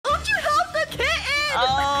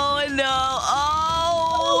Oh no!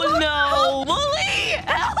 Oh no! Wooly,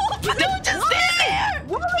 help! Don't just stand there!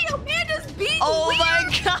 Wooly, Amanda's being Oh weird. my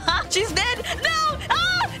god! She's dead! No!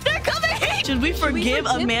 Ah! They're coming! Should we forgive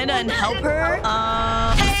Amanda and help her?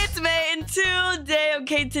 Hey, it's May, and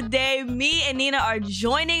today, me and Nina are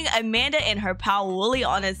joining Amanda and her pal Wooly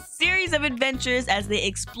on a series of adventures as they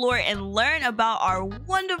explore and learn about our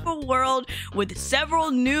wonderful world with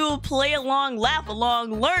several new play-along,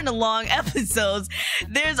 laugh-along, learn-along episodes.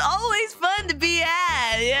 There's always fun to be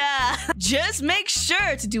had, yeah. Just make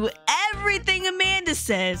sure to do everything Amanda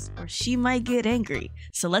says or she might get angry.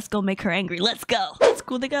 So let's go make her angry. Let's go. That's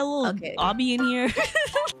cool. They got a little obby in here.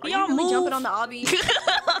 Y'all really jumping on the obby?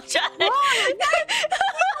 I'm trying to...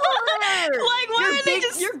 Like, why are they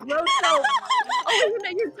just... You're gross out. Oh,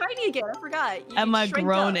 you're tiny again. I forgot. At my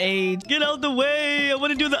grown age. Get out the way. I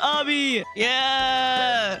want to do the obby.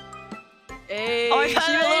 Yeah. Hey, oh, I got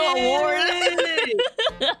a little award.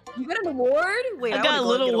 You got an award? Wait, I got a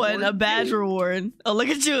little one, a badge reward. Oh, look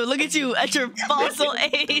at you. Look at you at your fossil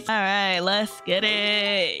age. All right, let's get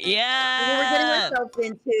it. Yeah. What we're getting ourselves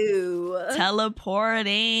into.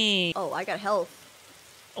 Teleporting. Oh, I got health.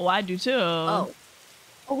 Oh, I do too. Oh,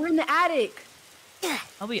 we're in the attic.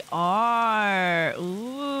 Oh, we are.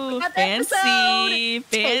 Ooh, fancy.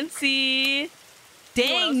 Fancy.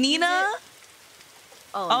 Dang, Nina.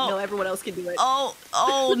 Oh, no, everyone else can do it.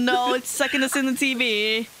 Oh no, it's sucking us in the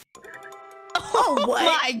TV. Oh, what?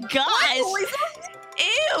 My gosh.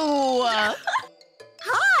 Ew.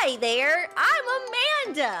 Hi there, I'm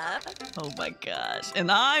Amanda. Oh my gosh,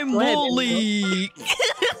 and I'm Wooly.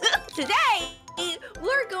 Today,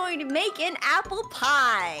 we're going to make an apple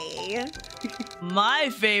pie. My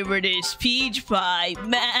favorite is peach pie.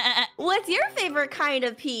 What's your favorite kind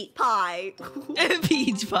of pie?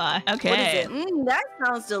 Peach pie. Okay. What is it? That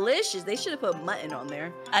sounds delicious. They should have put mutton on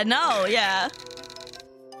there. I know, yeah.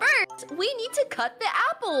 First, we need to cut the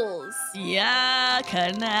apples. Yeah,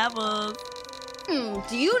 cutting the apples.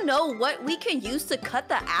 Do you know what we can use to cut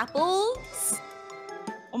the apples?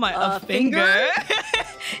 Oh my, a finger?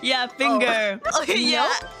 Yeah, finger. Oh, yeah.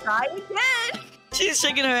 Nope, try again. She's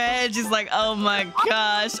shaking her head. She's like, oh my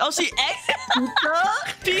gosh. Oh, she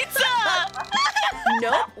Pizza!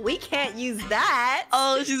 Nope, we can't use that.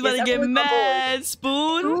 Oh, she's about to get mad.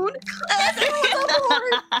 Spoon?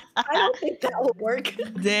 I don't think that will work.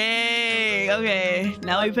 Dang. Okay,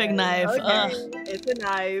 now we pick knife. It's a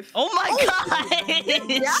knife. Oh my god.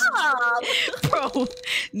 Good job. Bro,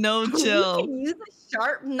 no chill. We can use a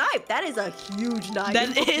sharp knife. That is a huge knife.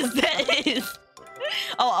 That is.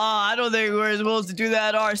 Oh, I don't think we're supposed to do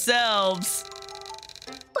that ourselves.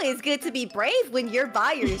 It's good to be brave when you're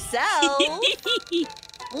by yourself.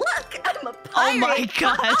 Look, I'm a pirate. Oh my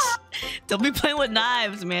gosh. Don't be playing with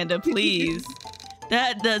knives, Amanda, please.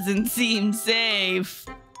 That doesn't seem safe.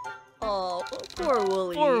 Oh, poor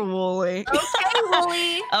Wooly. Poor Wooly. Okay,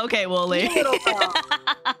 Wooly. Okay, Wooly.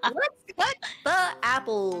 Let's cut the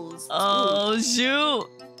apples. Oh, shoot.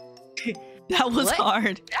 That was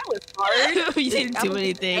hard. That was hard. We didn't do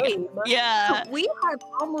anything. Yeah. We have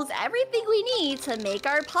almost everything we need to make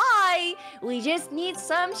our pie. We just need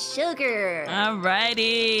some sugar.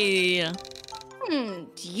 Alrighty. Do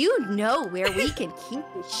you know where we can keep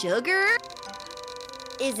the sugar?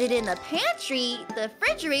 Is it in the pantry, the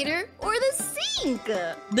refrigerator, or the sink?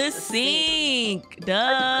 The sink.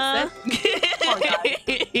 Duh.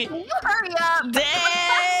 Hurry up.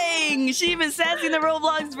 Dang. She even sassy in the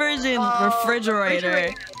Roblox version.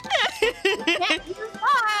 Refrigerator. Can't use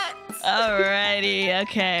that. Alrighty.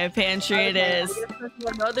 Okay. Pantry it is.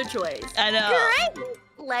 Another choice. I know. Great.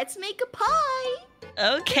 Let's make a pie.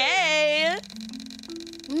 Okay.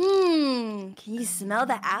 Can you smell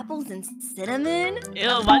the apples and cinnamon?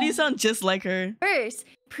 Ew, why do you sound just like her? First,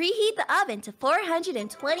 preheat the oven to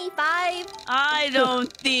 425. I don't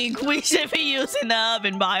think we should be using the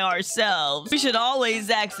oven by ourselves. We should always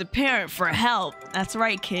ask a parent for help. That's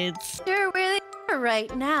right, kids. Sure, where they are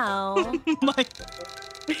right now. My...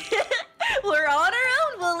 We're on our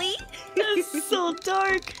own, Wooly. It's so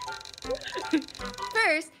dark.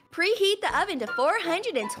 First, preheat the oven to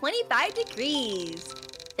 425 degrees.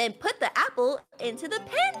 Then put the apple into the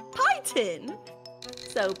pie tin.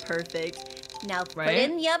 So perfect. Now put it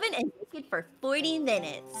in the oven and bake it for 40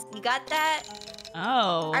 minutes. You got that?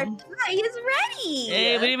 Oh. Our pie is ready.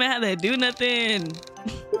 Hey, we didn't even have to do nothing.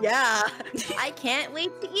 Yeah. I can't wait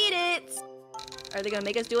to eat it. Are they gonna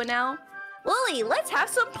make us do it now? Wooly, let's have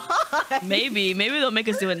some pie. Maybe they'll make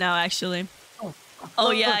us do it now, actually.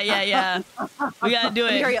 Oh, yeah. We gotta do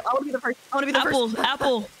it. Hurry up. I wanna be the first.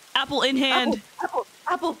 Apple in hand.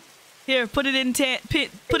 Apple. Here, put it in tin.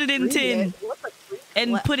 Put it in tin. What's a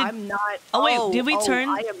and What? put it. I'm not. Oh wait, did we turn?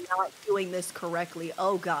 I am not doing this correctly.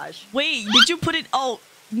 Oh gosh. Wait, did you put it? Oh,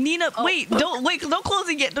 Nina, wait, don't close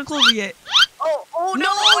it yet. Don't close it yet. Oh No, no,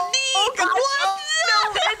 Nina, what?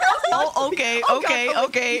 Oh,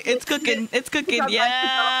 okay. It's cooking. It's cooking.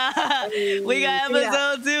 Yeah. We got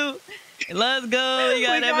episode 2. Let's go. We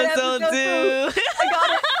got episode 2. I got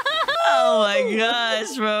it. Oh my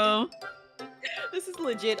gosh, bro. This is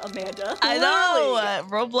legit Amanda. I know.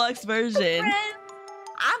 Roblox version. Friends,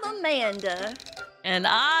 I'm Amanda. And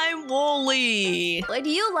I'm Wooly. What do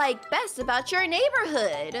you like best about your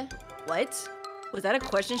neighborhood? What? Was that a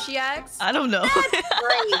question she asked? I don't know. That's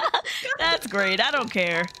great. That's great. I don't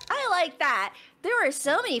care. I like that. There are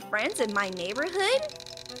so many friends in my neighborhood.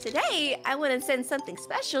 Today, I want to send something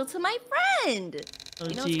special to my friend. Oh,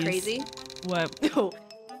 you know geez. what's crazy? What?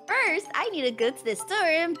 First, I need to go to the store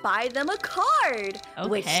and buy them a card. Okay.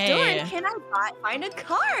 Which store can I find a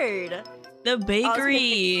card? The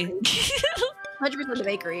bakery. 100% the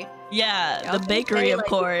bakery. Yeah, the bakery, of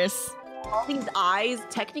course. All these eyes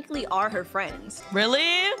technically are her friends.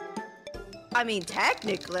 Really? I mean,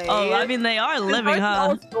 technically. Oh, I mean, they are living, huh?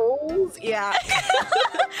 All souls? Yeah.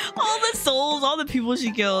 All the souls, all the people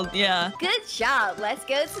she killed. Yeah. Good job. Let's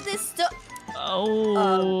go to this store.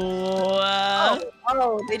 Oh.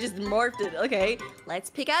 They just morphed it. Okay, let's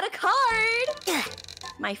pick out a card.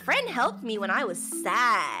 My friend helped me when I was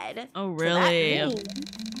sad. Oh, So that really? means,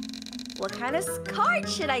 what kind of card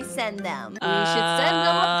should I send them? We should send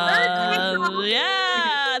them a birthday card.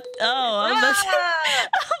 Yeah. Oh, I was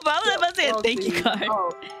about to say a thank you card.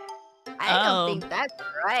 Oh, I don't think that's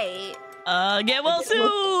right. Get well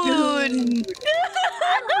soon.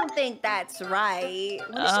 I don't think that's right.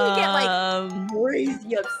 We should get like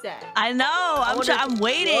crazy upset. I know. I'm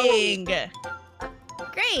waiting.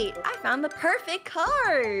 Great, I found the perfect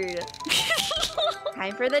card.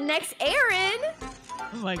 Time for the next errand.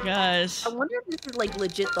 Oh my gosh. I wonder if this is like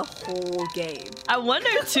legit the whole game. I wonder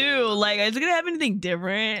too. Like, is it gonna have anything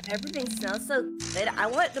different? Everything smells so good. I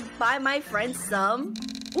want to buy my friend some.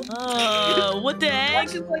 What the heck?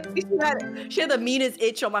 She had the meanest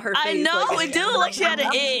itch on her face. I know. Like, It did look like she had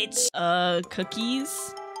an itch.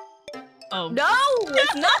 Cookies. Oh. No,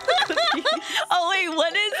 it's not the cookies. Oh wait,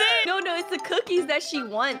 what is it? No, it's the cookies that she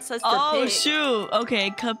wants us to Oh pick. shoot. Okay,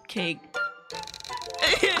 cupcake.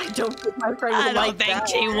 I don't think my friend I would don't like think that.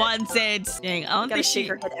 she wants it. Dang, I don't think she.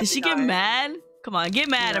 Did she get mad? Come on, get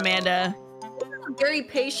mad, Amanda. Very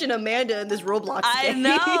patient Amanda in this Roblox I game.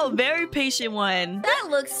 know, very patient one. That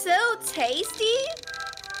looks so tasty.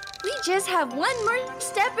 We just have one more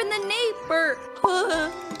step in the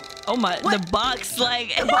neighborhood. Oh my, What? the box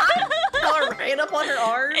like. The box ran up on her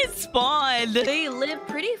arms. It spawned. They live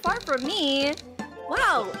pretty far from me.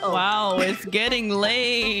 Wow. Oh. Wow, it's getting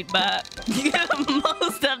late, but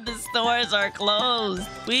most of the stores are closed.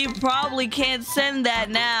 We probably can't send that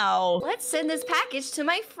now. Let's send this package to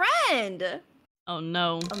my friend. Oh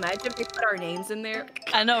no. Imagine if we put our names in there.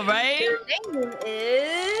 I know, right? Their name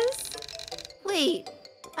is... Wait,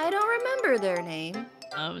 I don't remember their name.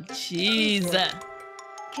 Oh, jeez.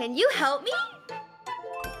 Can you help me?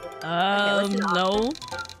 No.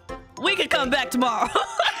 We could come back tomorrow.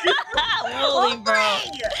 Holy bro.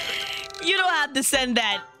 You don't have to send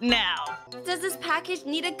that now. Does this package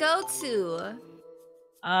need to go to?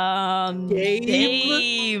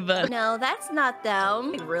 Dave. No, that's not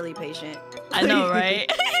them. Really patient. I know,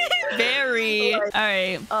 right? Very. All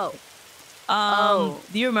right. Oh.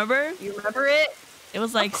 Do you remember? You remember it? It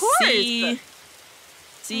was like Of course.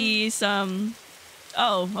 see some.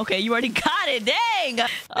 Oh, okay. You already got it. Dang.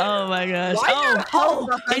 Oh my gosh. Why Oh,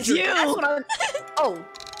 it's you. That's what I'm...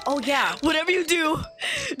 Oh yeah. Whatever you do,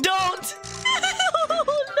 don't.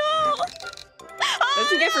 Oh no. What's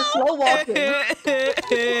he get for slow walking?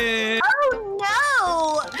 Oh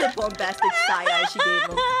no! The bombastic side eye she gave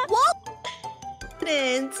him. What?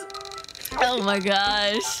 Oh my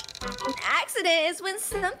gosh. An accident is when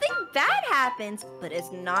something bad happens, but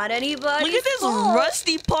it's not anybody's Look at this fault.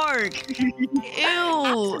 rusty park. Ew.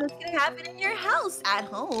 Accidents can happen in your house, at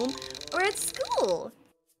home, or at school.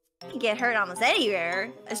 You can get hurt almost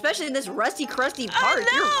anywhere, especially in this rusty, crusty park.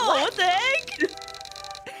 I know. What the heck?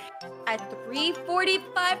 At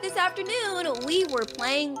 3:45 this afternoon, we were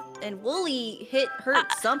playing and Wooly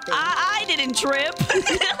hurt something. I didn't trip.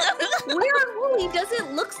 Where on Wooly does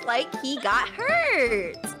it look like he got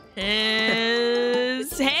hurt?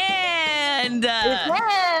 His hand. His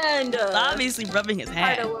hand. Obviously rubbing his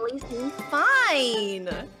Part of hand. Wooly seems fine.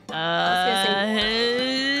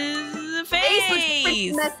 His Face looks face.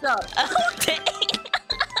 pretty messed up. Oh, dang.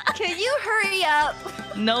 Can you hurry up?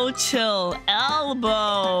 No chill.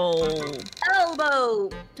 Elbow. Elbow.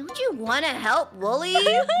 Don't Don't you want to help Wooly?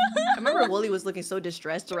 I remember Wooly was looking so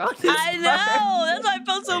distressed around this I know. That's why I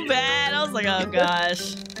felt so bad. I was like, oh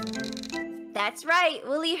gosh. That's right.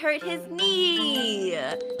 Wooly hurt his knee.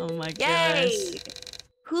 Oh my Yay. gosh.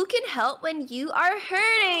 Who can help when you are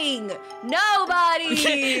hurting?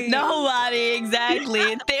 Nobody. Nobody,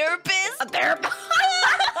 exactly. Therapist? A therapist.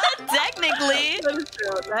 Technically.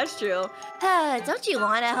 That's true. Don't you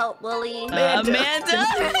want to help Wooly? Amanda?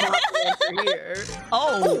 Here.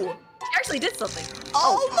 Oh. She actually did something.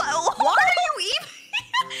 Oh my. Why are you even?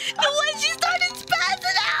 The way she started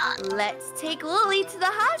spazzing out. Let's take Wooly to the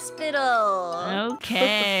hospital.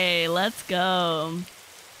 Okay, let's go.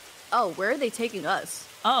 Oh, where are they taking us?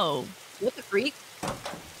 Oh. What the freak?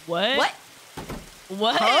 What? What?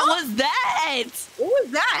 What was that? What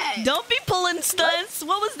was that? Don't be pulling stunts.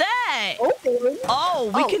 What was that? Okay. Oh,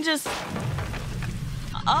 we can just...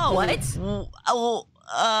 Oh. What? Oh,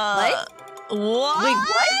 What? What? Wait,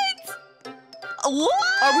 what?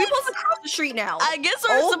 What? Are we supposed to cross the street now? I guess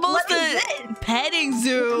we're supposed to... Petting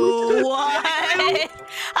zoo. What?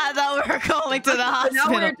 I thought we were going to the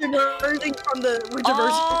hospital. Now we're diverging from the...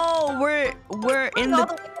 Oh, we're in the...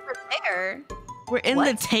 There. We're in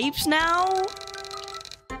the tapes now?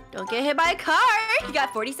 Don't get hit by a car. You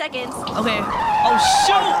got 40 seconds. Okay. Oh,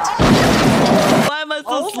 shoot. Why am I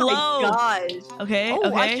so slow? Oh, my gosh. Okay, Oh,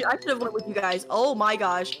 okay. I should have went with you guys. Oh, my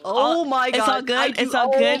gosh. Oh, my gosh. It's all good. It's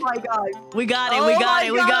all good. Oh, my gosh. We got it. We got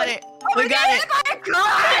it. We got it. We got it.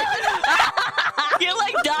 You're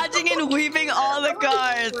like dodging and weaving all the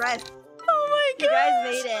cars. Oh my You god.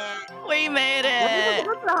 guys made it. We made We're it.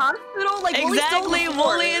 going to the hospital? Like, Exactly.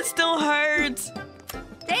 Wooly, it still hurts.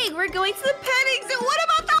 Dang, we're going to the petting zoo. What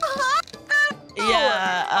about the hospital?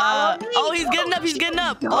 Yeah. Oh, he's getting up. He's getting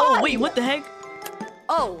up. Oh, wait. What the heck?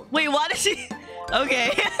 Oh. Wait, why did she...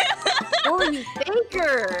 Okay. Wooly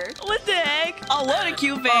Baker. What the heck? Oh, what a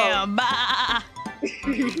cute fam. Bah.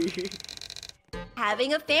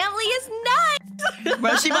 Having a family is nuts.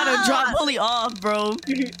 Bro, she about to drop Wooly off, bro.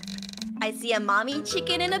 I see a mommy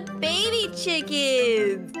chicken and a baby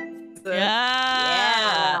chicken.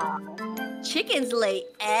 Yeah. Chickens lay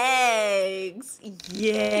eggs.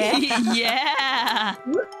 Yeah. Yeah.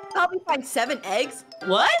 Help me find 7 eggs.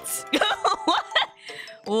 What?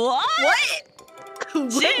 What? What?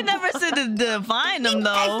 She never said to define them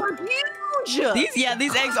though. Eggs are huge.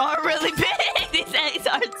 These eggs are really big. These eggs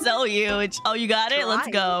are so huge. Oh, you got it? Let's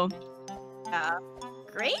go.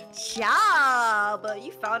 Great job.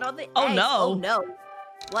 You found all the eggs. Oh no. Oh no.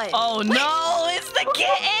 What? Oh no, it's the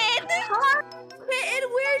kitten. Kitten,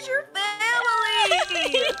 where's your family?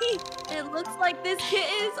 It looks like this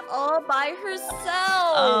kitten is all by herself.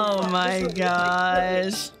 Oh my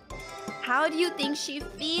gosh. How do you think she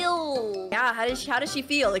feels? Yeah, how does she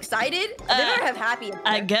feel? Excited? They better have happy in there.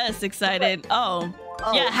 I guess excited. Oh.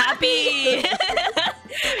 Oh, Yeah, happy.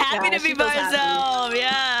 Happy to be by herself.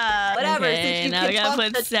 Yeah. Whatever. Okay, Since you now we can gotta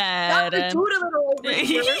talk put to sad. Dr. Doolittle over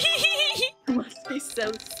here. You must be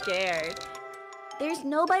so scared. There's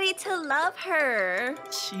nobody to love her.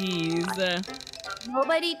 Jeez.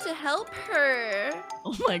 Nobody to help her.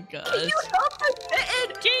 Oh my gosh. Can you help the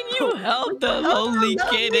kitten? Can you help the lonely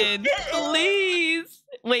kitten? Please.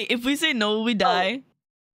 Wait, if we say no, we die.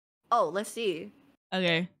 Oh, let's see.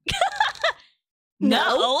 Okay. No.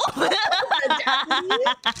 No.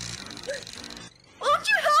 Won't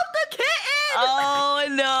you help the kitten? Oh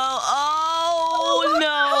no. Oh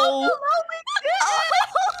no.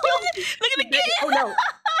 Look at the kitten. Oh no.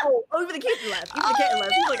 Oh, over the kitten left. Even the kitten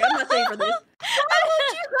left. He's like, I'm not staying for this. Why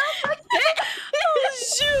won't you help the kitten? Oh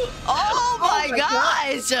shoot. Oh my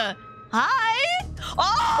gosh. Hi.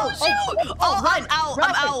 Oh shoot. Oh, run,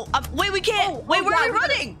 I'm out. Wait, we can't. Wait, where are we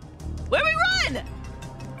running? Where we run?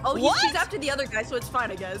 Oh, What? he's after the other guy, so it's fine,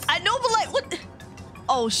 I guess. I know, but like, what?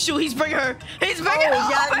 Oh shoot, he's bringing her. He's bringing her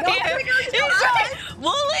over here. He's right.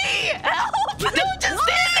 Wooly, help! Don't just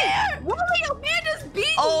stand there. Wooly, Amanda's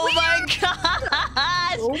being Oh weird. my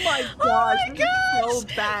gosh. Oh my gosh. Oh my This is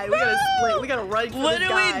so bad. We gotta split. We gotta run for What this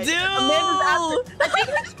do guy. we do? Amanda's after. I think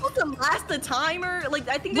we're supposed to last the timer. Like,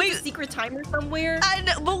 I think there's a secret timer somewhere. I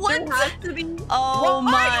know, but what? There has to be. Oh Why are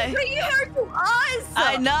my. you bringing her to us?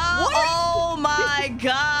 I know. What are Oh my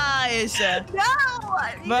gosh. No.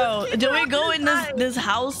 Bro, Just keep do her we on go your in side. this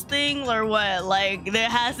house thing or what? Like, there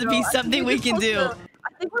has to No, be I think something we're we can supposed do. to-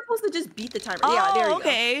 I think we're supposed to just beat the timer. Oh, Yeah, there you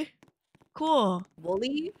okay. Cool. go.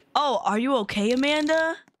 Wooly? Oh, are you okay,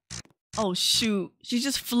 Amanda? Oh, shoot. She's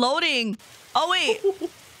just floating. Oh, wait.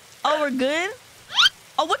 Oh, we're good?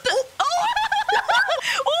 Oh, what the? Oh!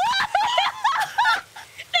 What?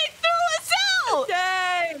 They threw us out!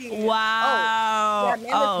 Dang! Wow. Yeah,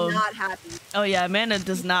 Amanda's not happy. Oh, yeah. Amanda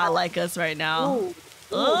does not like us right now. Ooh.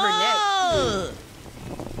 Oh,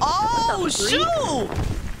 oh shoot!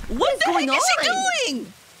 What the heck is she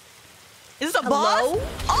doing? Is this a boss?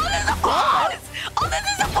 Oh, this is a boss! Oh, this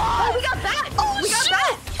is a boss! Oh, we got bats! Oh, we got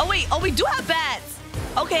bats! Oh, wait. Oh, we do have bats.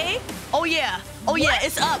 Okay. Oh, yeah. Oh, yeah.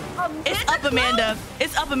 It's up. It's up, Amanda.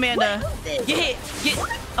 It's up, Amanda. Get hit.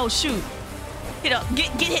 Oh, shoot. Hit up. Get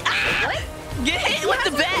hit. Ah! What? Get hit with the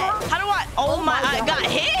bat. How do I? Oh, my. I got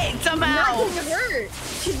hit somehow.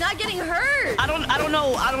 She's not getting hurt. I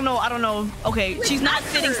don't know. Okay. She's not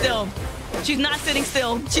sitting still. She's not sitting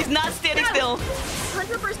still.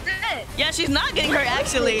 100%. Yeah, she's not getting hurt,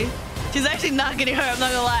 actually. She's actually not getting hurt. I'm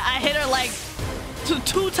not gonna lie. I hit her like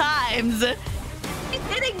two times. She's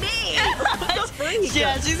hitting me.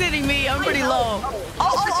 Yeah, she's hitting me. I'm pretty low.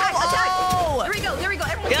 Oh. Here we go.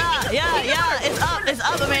 Everyone Yeah. It's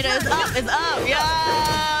up, Amanda. It's up.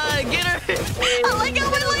 Yeah. Get her. I like how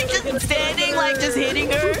we're like just standing, like just hitting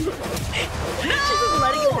her.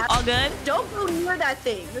 No. All good? Don't go near that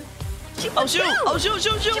thing. Oh shoot! Let's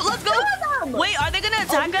go! Wait, are they gonna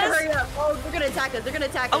attack us? Hurry up. Oh, they're gonna attack us.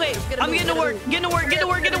 Okay, I'm getting to work. Getting to work.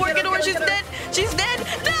 She's dead.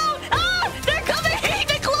 No! Ah! They're coming!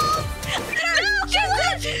 They're close! No!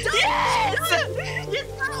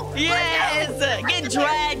 Yes! Get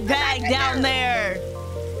dragged back down there.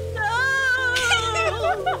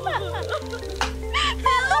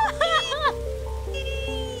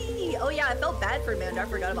 Oh yeah, I felt bad for Amanda. I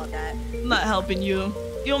forgot about that. I'm not helping you.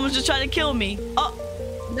 You almost just tried to kill me. Oh.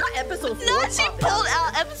 Not episode 4. No, she pulled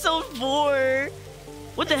out episode 4.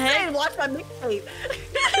 What the heck? I didn't watch my mixtape.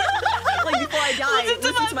 Like before I die.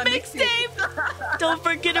 Listen to my mixtape. Don't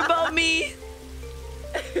forget about me.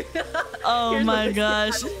 Oh my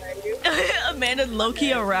gosh. Amanda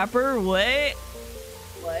low-key a rapper? What?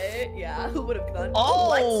 What? Yeah, who would have done?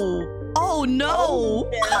 Oh no!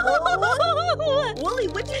 Wooly,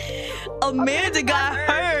 what did you... Amanda got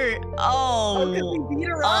hurt. Oh, we beat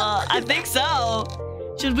her up? I think so.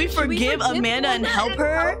 Should we forgive Amanda and help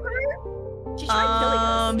her? She tried killing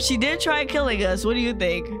us. She did try killing us. What do you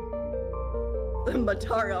think?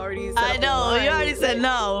 Matara already said I know, you already said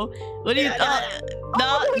no. What do you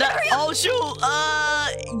no. Oh shoot.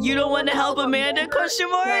 You don't want to help Amanda? Question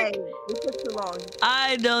mark? It took too long.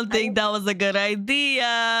 I don't think that was a good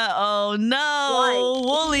idea. Oh no.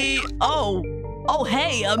 Wooly. Oh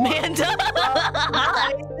hey, Amanda.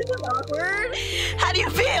 This is awkward. How do you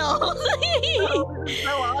feel? Oh, this is so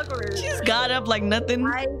awkward. She's got up like nothing.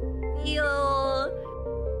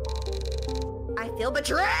 I feel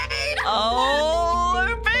betrayed. Oh,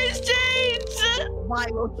 her face changed. Why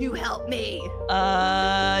won't you help me?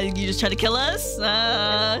 You just try to kill us?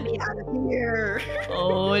 Get me out of here.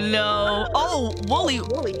 Oh no. Oh, Wooly,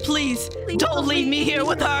 please don't leave me here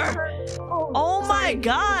with her. Oh my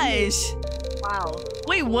gosh. Wow.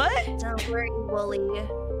 Wait, what? Don't worry, Wooly.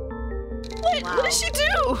 What did she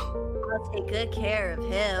do? I'll take good care of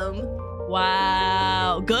him.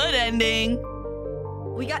 Wow. Good ending.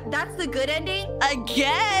 That's the good ending? I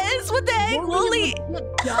guess. What the heck? Wooly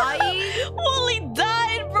died? Wooly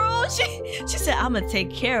died, bro. She said, I'm gonna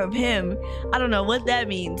take care of him. I don't know what that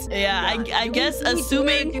means. Yeah, I guess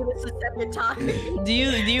assuming. Do this a second time. Do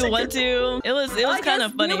you want to? It was kind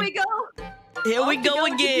of funny. Here we go. Here we go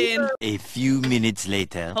again. A few minutes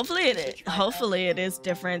later. Hopefully it is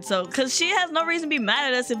different. So, cause she has no reason to be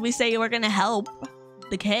mad at us if we say we're gonna help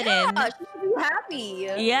the kitten. Yeah, she should be happy.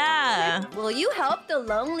 Yeah. Will you help the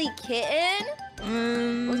lonely kitten?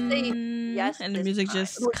 We'll say yes. And the music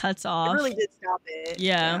just cuts off. It really did stop it.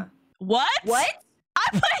 Yeah. What? What? I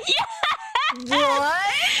put yes. What?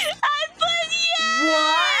 I put yes.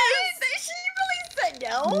 What? She really said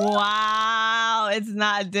no. Wow. It's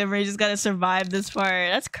not different. You just gotta survive this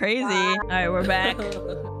part. That's crazy. All right, we're back.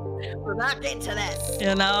 We're back into this.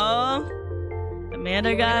 You know,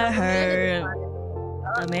 Amanda got hurt.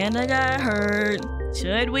 Amanda got hurt.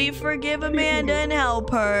 Should we forgive Amanda and help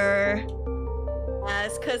her?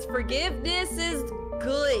 Yes, because forgiveness is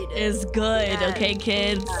good. Is good. Yes. Okay,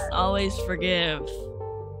 kids? Yes. Always forgive.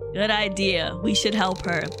 Good idea. We should help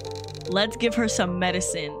her. Let's give her some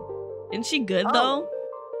medicine. Isn't she good, though?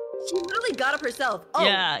 She literally got up herself. Oh.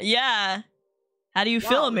 Yeah. How do you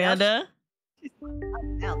feel, Amanda?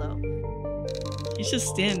 Now, though. You should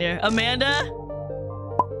stand there. Amanda?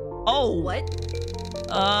 Oh. What?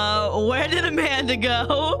 Where did Amanda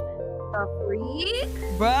go? A freak?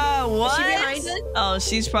 Bruh, what? Is she behind us? Oh,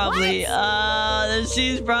 she's probably,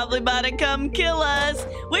 she's probably about to come kill us.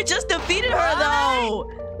 We just defeated her, though.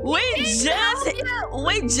 We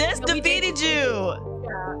just defeated you.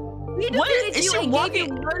 Yeah. We defeated is you she and walking?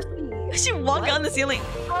 gave you mercy. Is she walking on the ceiling?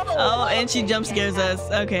 Oh, and she jump scares us.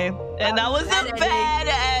 Okay. And that was a bad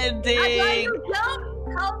ending.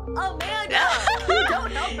 Amanda, you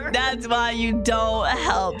don't help her. That's why you don't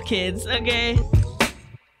help kids, okay?